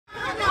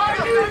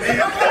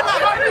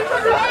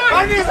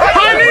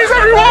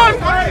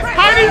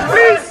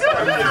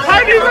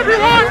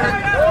everyone.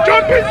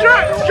 Jumping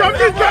jacks,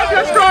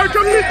 let's go,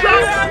 jumping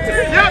jacks.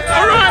 Yep,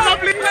 alright,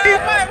 lovely,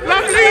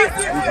 lovely.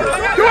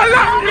 Do a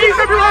lap, please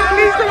everyone,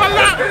 please do a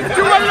lap.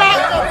 Do a lap,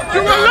 do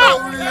a lap.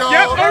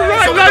 Yep,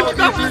 alright, lunch,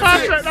 that's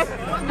perfect.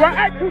 We're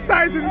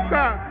exercising,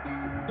 sir.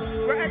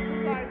 We're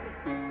exercising.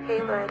 Hey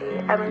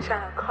Lordy, I've been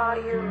trying to call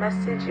you,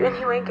 message you, and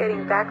you ain't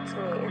getting back to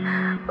me.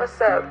 What's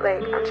up?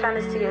 Like, I'm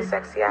trying to see your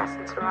sexy ass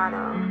in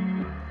Toronto.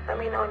 Let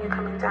me know when you're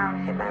coming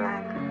down, hit my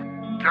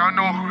line. Y'all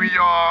know who we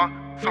are,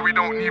 so we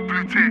don't need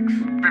blue ticks.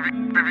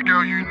 Baby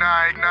girl, you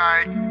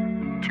night,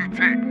 2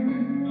 tick.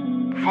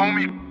 Phone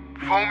me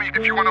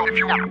if you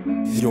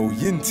want. Yo,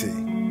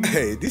 Yinte,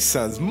 hey, this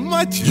sounds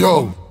mad.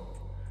 Yo,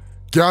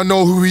 y'all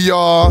know who we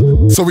are,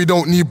 so we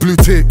don't need blue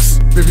ticks.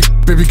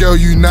 Baby girl,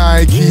 you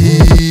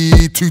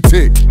Nike, 2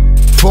 tick.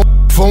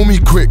 Phone me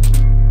quick,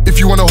 if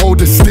you wanna hold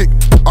the stick.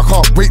 I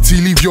can't wait till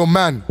you leave your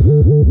man.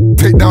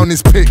 Take down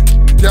his pick.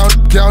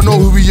 Y'all know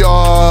who we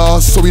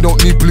are, so we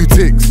don't need blue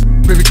ticks.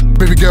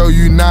 Baby girl,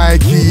 you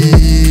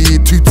Nike,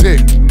 2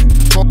 tick.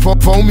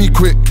 Phone me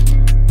quick,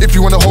 if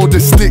you wanna hold the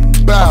stick.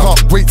 Bow. I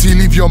can't wait till you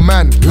leave your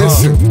man.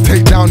 Listen,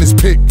 take down his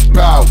pick.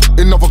 Bow.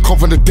 Another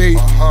cover on the date.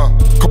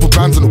 Couple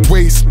bands on the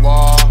waist.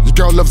 Your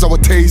girl loves our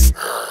taste.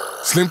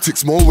 Slim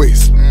ticks, more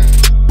waist.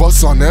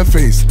 Bust on their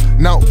face.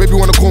 Now, baby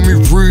wanna call me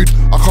rude.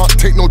 I can't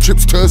take no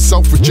trips to her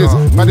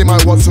Selfridges. Man, they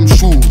might want some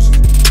shoes.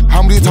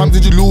 How many times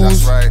did you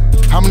lose? That's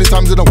right. How many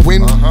times did I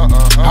win?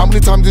 How many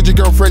times did your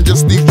girlfriend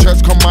just leave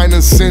church, combine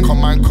and sin?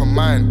 Combine.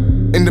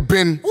 In the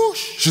bin, whoosh.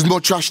 She's more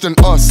trash than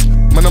us.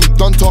 Man, I'm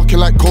done talking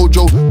like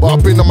Kojo, but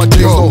I've been on my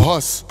J's, no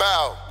huss.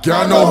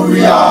 Y'all know who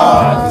we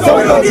are, so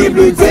we don't need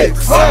blue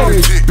ticks.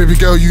 Baby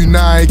girl, you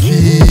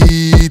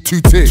Nike,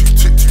 2 tick.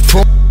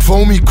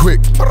 Phone me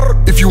quick,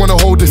 if you wanna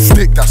hold the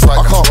stick. That's right,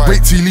 I can't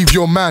wait till you leave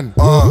your man.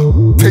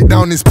 Take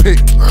down his pick.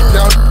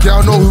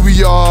 Y'all know who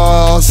we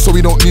are, so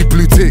we don't need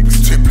blue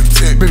ticks.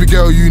 Baby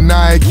girl, you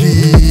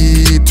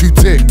Nike, 2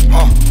 tick.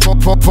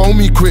 Phone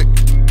me quick,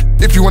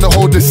 if you wanna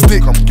hold the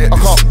stick. I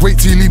can't wait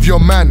till you leave your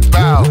man.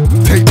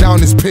 Take down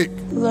his pick.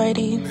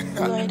 Lordy.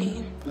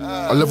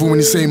 I love it when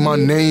you say my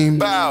name.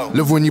 Love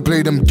it when you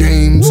play them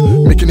games,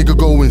 make a nigga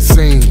go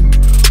insane.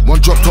 One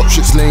drop top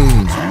shit's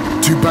lame.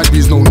 2 bad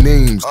bees, no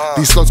names.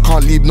 These sluts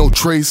can't leave no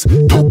trace.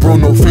 No bro,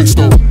 no face,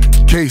 no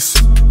case.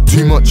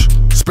 Too much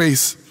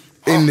space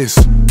in this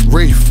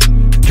Wraith,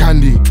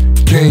 candy,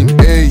 cane,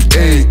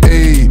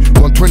 ayy.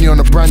 120 on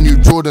a brand new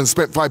Jordan.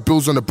 Spent 5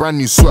 bills on a brand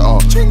new sweater.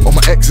 All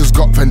my exes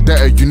got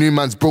vendetta. You new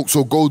man's broke,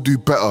 so go do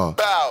better.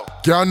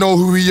 Y'all know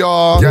who we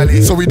are,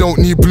 so we don't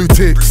need blue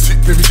ticks.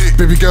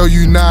 Baby girl,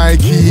 you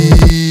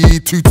Nike,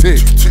 2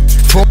 tick.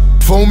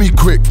 Phone me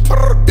quick,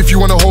 if you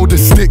wanna hold the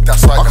stick.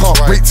 That's right, I can't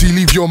wait till you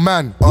leave your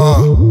man.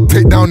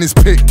 Take down his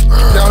pick.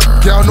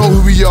 Y'all know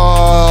who we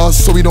are,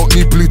 so we don't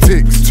need blue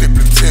ticks.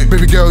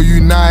 Baby girl, you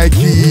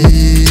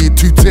Nike,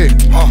 2 tick.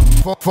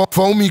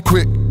 Phone me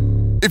quick,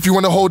 if you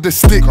wanna hold the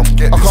stick. I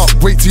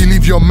can't wait till you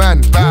leave your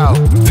man.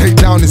 Take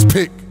down his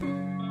pick.